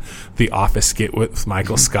pulled up the Office skit with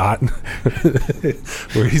Michael Scott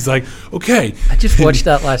where he's like, okay. I just watched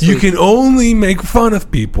that last week. You can only make fun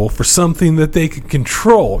of people for something that they can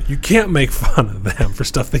control. You can't make fun of them for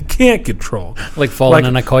stuff they can't control. Like falling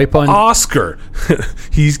in a koi pond? Oscar,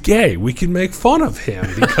 he's gay. We can make fun of him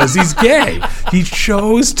because he's gay. He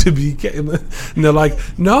chose to be gay. And they're like,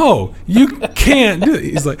 no, you can't do it.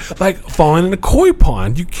 He's like falling in a koi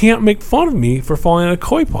pond. You can't make fun of me for falling in a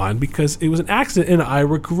koi pond because it was an accident and I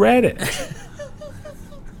regret it.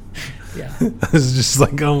 Yeah. It's just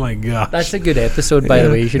like, oh my gosh. That's a good episode, by the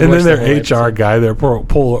way. You should and watch then the their whole HR guy, their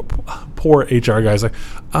poor HR guy's like,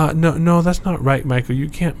 no, that's not right, Michael. You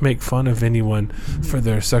can't make fun of anyone for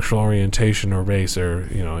their sexual orientation or race or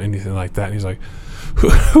anything like that. And he's like,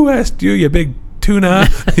 who asked you, you big tuna,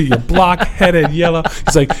 you block-headed yellow?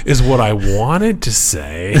 He's like, is what I wanted to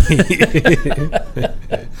say.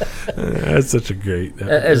 That's such a great episode.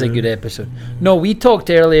 That is a good episode. No, we talked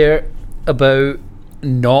earlier about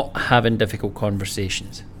not having difficult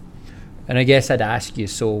conversations. And I guess I'd ask you,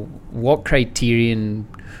 so what criterion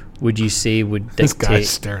would you say would dictate... This guy's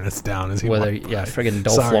staring us down as he whether, walked by. friggin'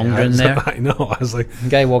 Dolph Lundgren there. I know, I was like... The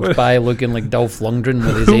guy walks by looking like Dolph Lundgren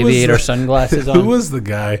with his aviator sunglasses on. Who was the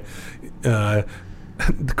guy...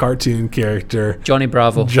 the cartoon character Johnny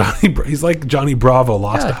Bravo. He's like Johnny Bravo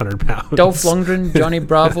lost 100 pounds. Dolph Lundgren, Johnny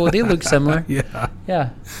Bravo, they look similar. Yeah.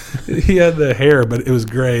 He had the hair, but it was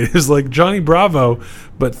gray. It was like Johnny Bravo,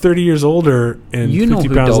 but 30 years older and 50 pounds lighter. You know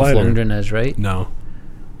who Dolph Lundgren is, right? No.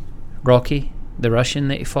 Rocky, the Russian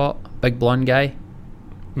that he fought, big blonde guy.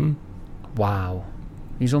 Wow.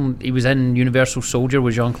 He was in Universal Soldier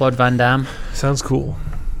with Jean-Claude Van Damme. Sounds cool.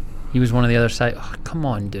 He was one of the other side. Oh, come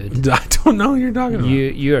on, dude. I don't know who you're talking about.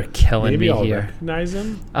 You're killing Maybe me I'll here. Recognize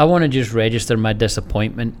him. I want to just register my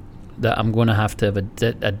disappointment that I'm going to have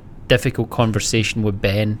a difficult conversation with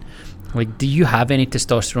Ben. Like, do you have any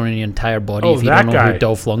testosterone in your entire body Oh, if you that don't know guy. who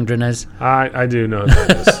Dolph Lundgren is? I do know who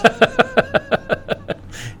that is.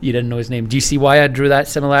 You didn't know his name. Do you see why I drew that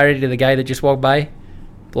similarity to the guy that just walked by?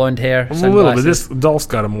 Blonde hair, A sunglasses. little bit. This Dolph's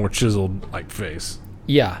got a more chiseled like face.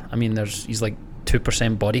 Yeah, I mean, he's like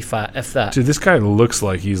 2% body fat, if that. Dude, this guy looks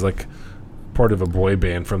like he's like part of a boy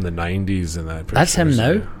band from the 90s and that. That's him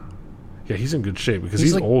now? Yeah, he's in good shape because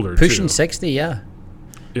he's like older pushing too. 60, yeah.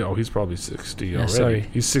 Yeah, he's probably 60 already. Sorry.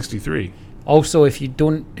 He's 63. Also, if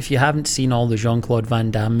you haven't seen all the Jean-Claude Van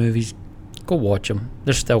Damme movies, go watch them.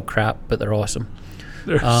 They're still crap, but they're awesome.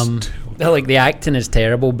 They're like, the acting is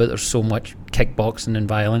terrible, but there's so much kickboxing and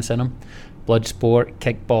violence in them. Bloodsport,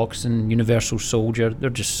 kickboxing, Universal Soldier, they're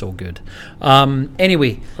just so good.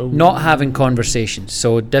 Anyway, not having conversations,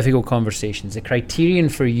 so difficult conversations. The criterion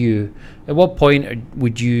for you, at what point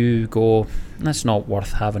would you go, that's not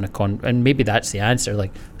worth having and maybe that's the answer,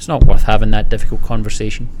 like, it's not worth having that difficult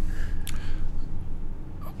conversation?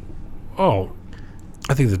 Oh,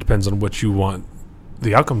 I think that depends on what you want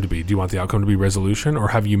the outcome to be. Do you want the outcome to be resolution, or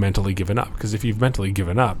have you mentally given up? Because if you've mentally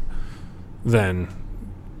given up, then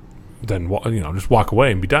just walk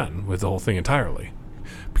away and be done with the whole thing entirely.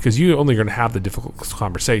 Because you're only going to have the difficult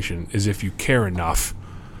conversation is if you care enough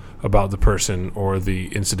about the person or the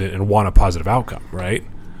incident and want a positive outcome, right?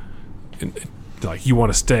 Like, you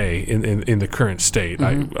want to stay in the current state,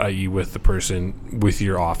 i.e. with the person, with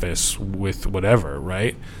your office, with whatever,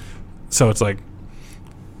 right? So it's like,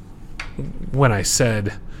 when I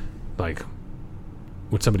said, like,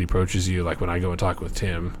 when somebody approaches you, like when I go and talk with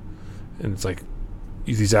Tim, and it's like,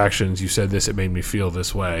 these actions, you said this, it made me feel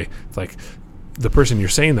this way. It's like, the person you're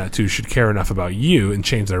saying that to should care enough about you and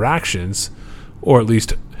change their actions, or at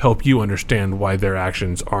least help you understand why their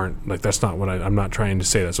actions aren't, like, that's not what I'm not trying to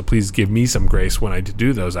say that. So please give me some grace when I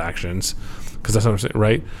do those actions, because that's what I'm saying,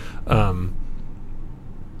 right?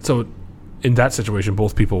 So in that situation,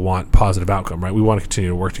 both people want positive outcome, right? We want to continue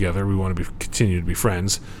to work together. We want to continue to be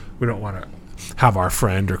friends. We don't want to have our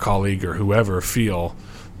friend or colleague or whoever feel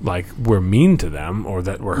like we're mean to them or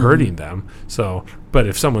that we're hurting them. So, but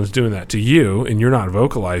if someone's doing that to you and you're not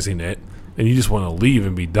vocalizing it and you just want to leave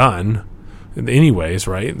and be done anyways,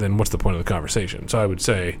 right? Then what's the point of the conversation? So I would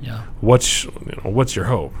say, what's your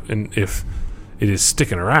hope? And if it is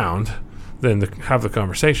sticking around, then have the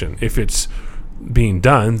conversation. If it's being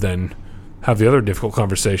done, then have the other difficult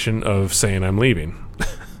conversation of saying I'm leaving.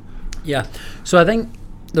 Yeah. So I think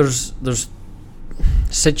there's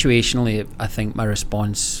situationally, I think my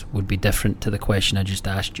response would be different to the question I just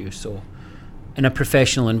asked you. So in a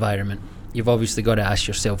professional environment, you've obviously got to ask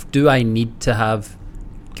yourself, do I need to have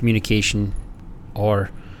communication or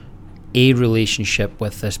a relationship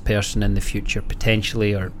with this person in the future,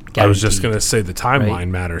 potentially, or guaranteed? I was just going to say the timeline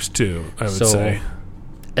matters too, I would say.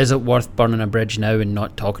 Is it worth burning a bridge now and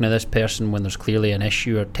not talking to this person when there's clearly an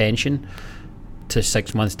issue or tension, to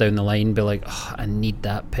 6 months down the line be like, I need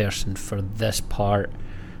that person for this part,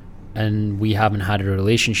 and we haven't had a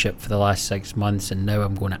relationship for the last 6 months, and now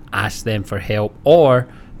I'm going to ask them for help, or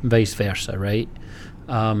vice versa, right?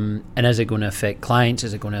 And is it going to affect clients?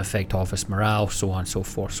 Is it going to affect office morale? So on and so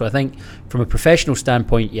forth. So I think from a professional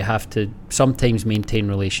standpoint, you have to sometimes maintain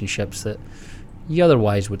relationships that you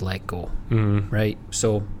otherwise would let go, right?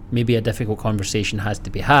 So maybe a difficult conversation has to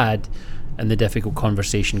be had, and the difficult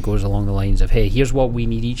conversation goes along the lines of, hey, here's what we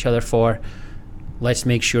need each other for. Let's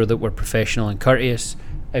make sure that we're professional and courteous.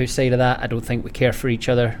 Outside of that, I don't think we care for each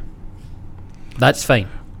other. That's fine.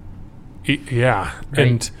 Yeah. Right.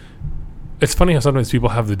 And it's funny how sometimes people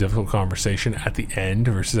have the difficult conversation at the end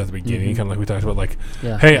versus at the beginning, kind of like we talked about, like,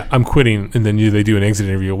 hey, I'm quitting, and then they do an exit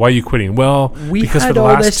interview. Why are you quitting? Well, because for the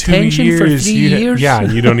last 2 years,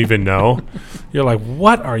 and you don't even know. You're like,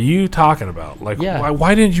 what are you talking about? Like,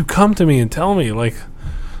 why didn't you come to me and tell me? Like,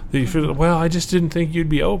 well, I just didn't think you'd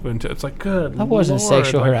be open to it. It's like, good That wasn't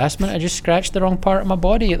sexual harassment. I just scratched the wrong part of my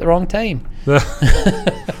body at the wrong time.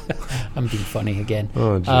 I'm being funny again.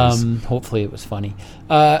 Oh, jeez. Hopefully it was funny.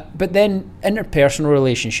 But then interpersonal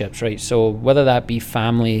relationships, right? So whether that be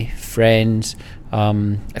family, friends,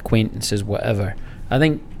 acquaintances, whatever. I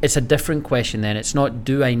think it's a different question then. It's not,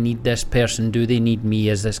 do I need this person? Do they need me?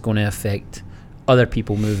 Is this going to affect other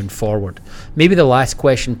people moving forward? Maybe the last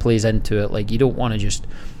question plays into it. Like, you don't want to just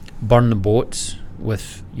burn the boats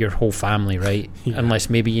with your whole family, right? Unless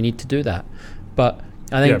maybe you need to do that. But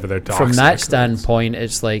I think from that standpoint,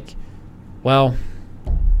 it's like, well,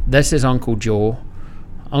 this is Uncle Joe.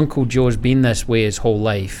 Uncle Joe's been this way his whole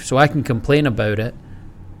life, so I can complain about it,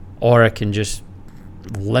 or I can just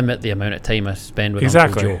limit the amount of time I spend with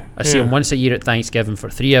Uncle Joe. I see him once a year at Thanksgiving for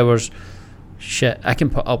 3 hours. Shit, I can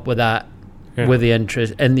put up with that with the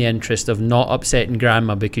interest of not upsetting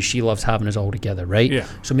grandma because she loves having us all together, right? Yeah.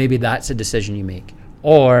 So maybe that's a decision you make.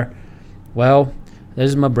 Or, well, this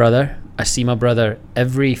is my brother. I see my brother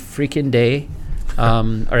every freaking day,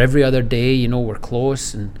 or every other day. You know, we're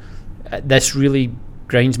close, and this really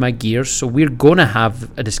grinds my gears. So we're gonna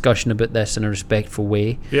have a discussion about this in a respectful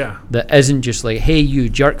way. Yeah. That isn't just like, hey, you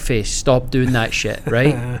jerkface, stop doing that shit,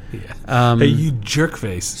 right? Hey, you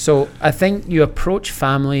jerkface. So I think you approach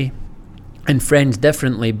family and friends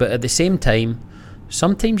differently, but at the same time,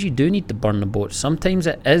 sometimes you do need to burn the boats. Sometimes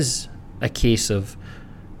it is a case of,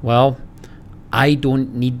 well, I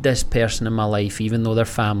don't need this person in my life, even though they're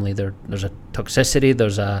family. There's a toxicity,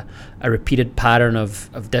 there's a repeated pattern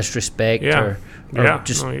of disrespect or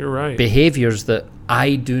just you're right. behaviors that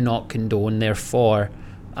I do not condone. Therefore,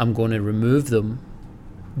 I'm going to remove them,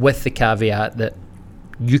 with the caveat that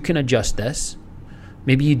you can adjust this.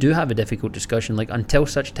 Maybe you do have a difficult discussion, like, until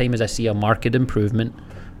such time as I see a marked improvement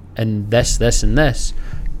in this, and this,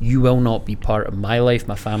 you will not be part of my life,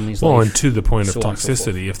 my family's life. Well, and to the point of so on and so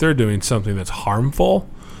toxicity, if they're doing something that's harmful,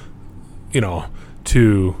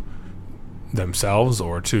 to themselves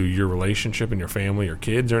or to your relationship and your family or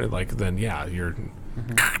kids, or like, then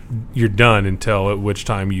you're done until at which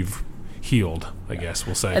time you've healed, I guess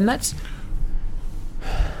we'll say. And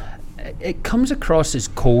it comes across as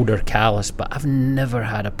cold or callous, but I've never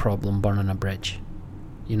had a problem burning a bridge.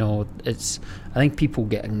 I think people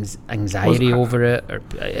get anxiety over it,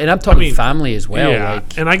 and I'm talking family as well. Yeah,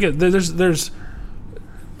 and I get there's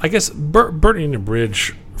I guess burning a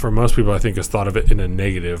bridge for most people, I think, is thought of it in a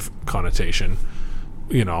negative connotation.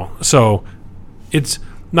 So it's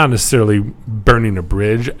not necessarily burning a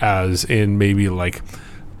bridge as in maybe like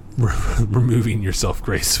removing yourself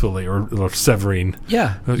gracefully or severing.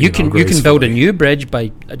 Yeah, you can build a new bridge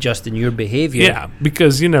by adjusting your behavior. Yeah,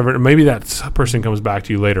 because you never, maybe that person comes back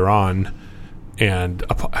to you later on and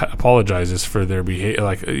apologizes for their behavior.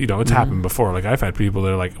 Like, it's happened before. Like, I've had people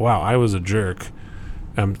that are like, wow, I was a jerk.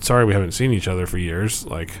 I'm sorry we haven't seen each other for years.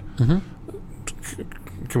 Like,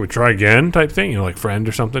 can we try again type thing? Like friend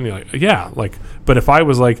or something. You're like, yeah. Like, but if I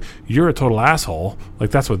was like, you're a total asshole, like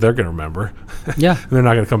that's what they're going to remember. Yeah. And they're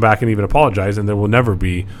not going to come back and even apologize, and there will never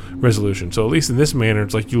be resolution. So at least in this manner,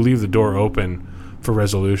 it's like you leave the door open for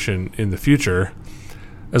resolution in the future,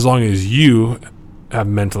 as long as you have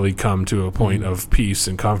mentally come to a point of peace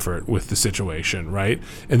and comfort with the situation, right?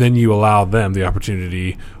 And then you allow them the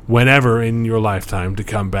opportunity whenever in your lifetime to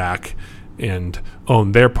come back and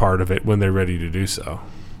own their part of it when they're ready to do so.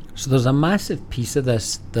 So there's a massive piece of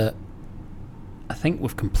this that I think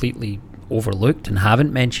we've completely overlooked and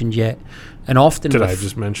haven't mentioned yet. And often Did I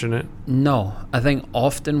just mention it? No. I think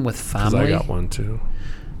often with family... Because I got one too.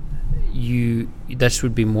 This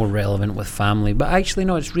would be more relevant with family, but actually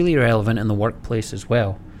no, it's really relevant in the workplace as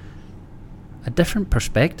well. A different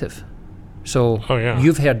perspective. So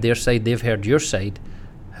you've heard their side, they've heard your side.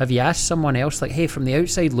 Have you asked someone else, like, hey, from the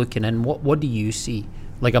outside looking in, what do you see?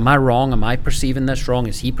 Like, am I wrong? Am I perceiving this wrong?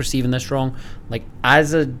 Is he perceiving this wrong? Like,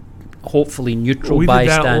 as a hopefully neutral bystander. We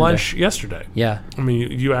did that at lunch yesterday. Yeah. I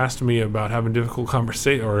mean, you asked me about having a difficult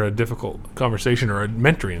conversation or a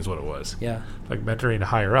mentoring is what it was. Yeah. Like mentoring to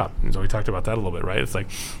higher up. And so we talked about that a little bit, right? It's like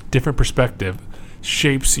different perspective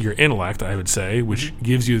shapes your intellect, I would say, which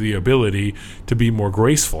gives you the ability to be more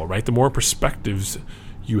graceful, right? The more perspectives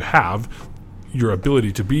you have, your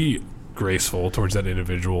ability to be graceful towards that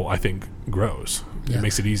individual, I think, grows. Yeah. It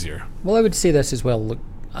makes it easier. Well, I would say this as well. Look,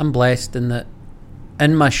 I'm blessed in that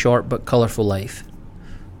in my short but colourful life,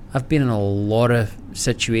 I've been in a lot of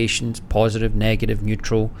situations, positive, negative,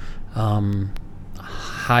 neutral,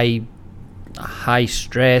 high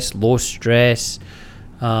stress, low stress,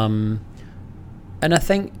 and I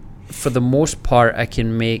think for the most part I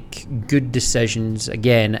can make good decisions,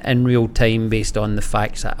 again, in real time based on the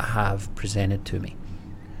facts that I have presented to me.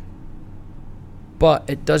 But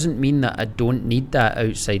it doesn't mean that I don't need that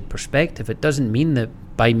outside perspective. It doesn't mean that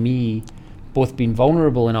by me both being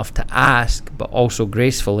vulnerable enough to ask, but also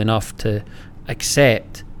graceful enough to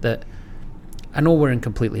accept that I know we're in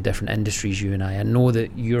completely different industries, you and I. I know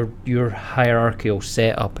that your hierarchical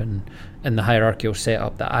setup and the hierarchical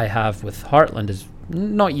setup that I have with Heartland is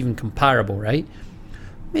not even comparable, right?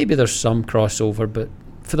 Maybe there's some crossover, but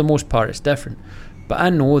for the most part it's different. But I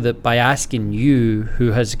know that by asking you,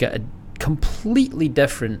 who has got a completely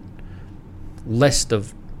different list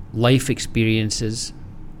of life experiences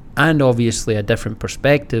and obviously a different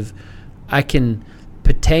perspective, I can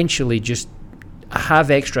potentially just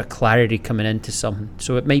have extra clarity coming into something.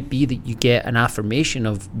 So it might be that you get an affirmation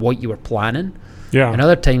of what you were planning. Yeah. And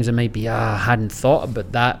other times it might be, I hadn't thought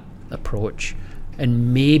about that approach.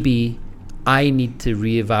 And maybe I need to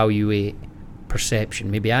reevaluate perception.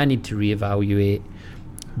 Maybe I need to reevaluate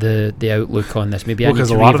the outlook on this. Maybe I need Because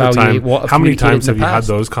to a lot of the time, what I've how many communicated times in have the you had past.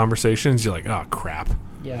 those conversations? You're like, oh crap.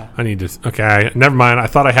 Yeah. I need to. Okay, never mind. I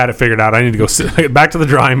thought I had it figured out. I need to go sit back to the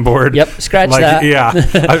drawing board. Yep. Scratch Like, that. yeah,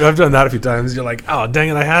 I've done that a few times. You're like, oh dang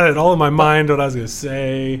it, I had it all in my mind what I was gonna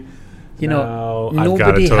say. You know, Now I've gotta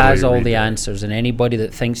nobody totally has all redo the it. answers, and anybody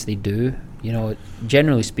that thinks they do, you know,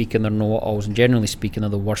 generally speaking, they're know-it-alls, and generally speaking, they're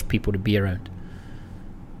the worst people to be around.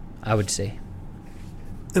 I would say.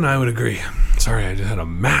 And I would agree. Sorry, I just had a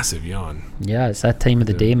massive yawn. Yeah, it's that time of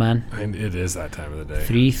the day, man. And it is that time of the day.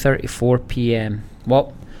 3:34 p.m.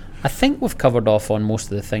 Well, I think we've covered off on most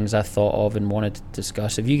of the things I thought of and wanted to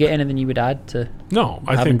discuss. Have you got anything you would add to No,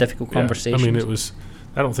 I having think difficult yeah, conversations? I mean, it was.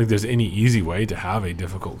 I don't think there's any easy way to have a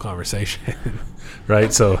difficult conversation,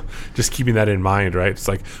 right? So just keeping that in mind, right? It's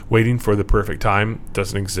like waiting for the perfect time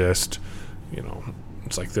doesn't exist. You know,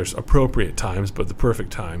 it's like there's appropriate times, but the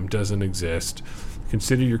perfect time doesn't exist.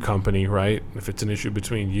 Consider your company, right? If it's an issue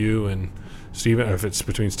between you and Stephen, or if it's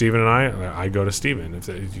between Stephen and I go to Stephen. If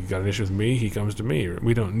you got an issue with me, he comes to me.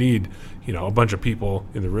 We don't need, a bunch of people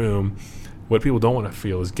in the room. What people don't want to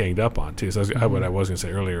feel is ganged up on too. So what I was going to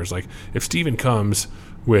say earlier is like, if Stephen comes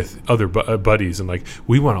with other buddies and like,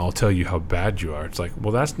 we want to all tell you how bad you are. It's like,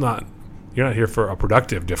 well, that's not. You're not here for a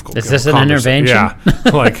productive, difficult. Is this an intervention? Yeah,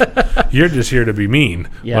 like you're just here to be mean.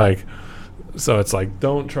 Yeah. Like, so it's like,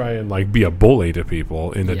 don't try and like be a bully to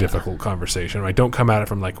people in a Yeah. difficult conversation, right? Don't come at it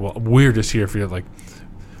from like, well, we're just here for you. Like,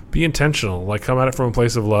 be intentional. Like, come at it from a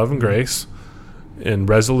place of love and grace. And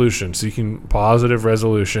resolution, seeking positive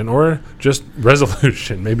resolution, or just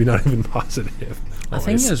resolution, maybe not even positive. I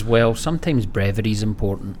think as well, sometimes brevity is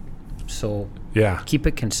important. So yeah, keep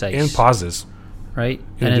it concise. and pauses. Right?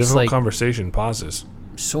 In And a it's difficult like conversation, pauses.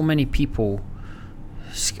 so many people,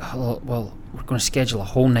 well, we're going to schedule a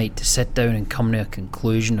whole night to sit down and come to a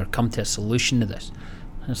conclusion or come to a solution to this.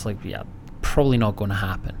 And it's like, yeah, probably not going to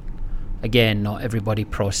happen. Again, not everybody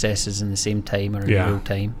processes in the same time or in Yeah. real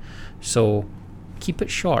time. So keep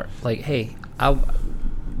it short. Like, hey,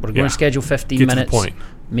 we're going to schedule 15 Get to the minutes. point.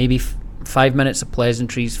 Maybe 5 minutes of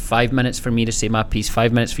pleasantries, 5 minutes for me to say my piece,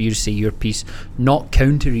 5 minutes for you to say your piece. Not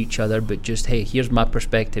counter each other, but just, hey, here's my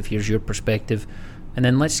perspective, here's your perspective. And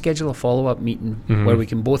then let's schedule a follow-up meeting where we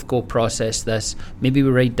can both go process this. Maybe we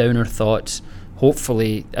write down our thoughts.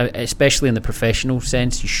 Hopefully, especially in the professional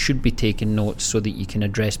sense, you should be taking notes so that you can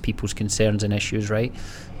address people's concerns and issues, right?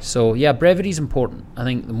 So, yeah, brevity is important. I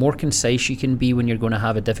think the more concise you can be when you're going to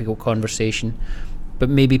have a difficult conversation, but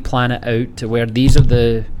maybe plan it out to where these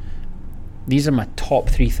are my top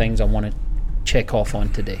 3 things I want to check off on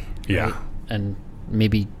today. Yeah. Right? And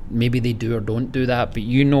maybe they do or don't do that, but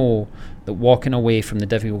you know that walking away from the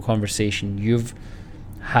difficult conversation, you've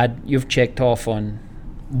checked off on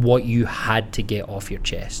what you had to get off your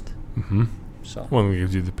chest. Mm-hmm. So One that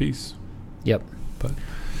gives you the peace. yep. But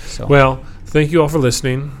So well, thank you all for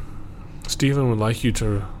listening. Stephen would like you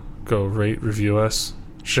to go rate, review us,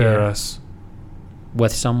 share us.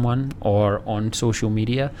 with someone or on social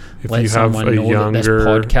media, If let you have someone a know that this younger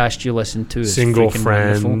podcast you listen to is single freaking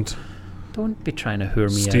friend, wonderful. Don't be trying to hoor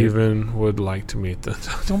me out. Stephen would like to meet the.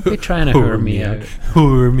 Don't be trying to hoor me out.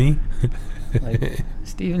 Hoor me. Like,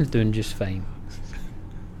 Stephen's doing just fine.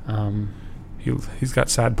 He's got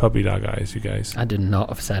sad puppy dog eyes, you guys. I do not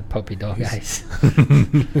have sad puppy dog eyes.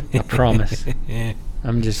 I promise.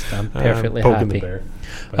 I'm perfectly poking the happy.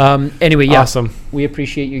 bear. Anyway, yeah, Awesome. we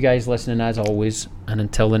appreciate you guys listening as always. And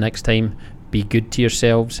until the next time, be good to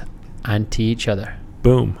yourselves and to each other.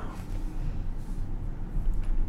 Boom.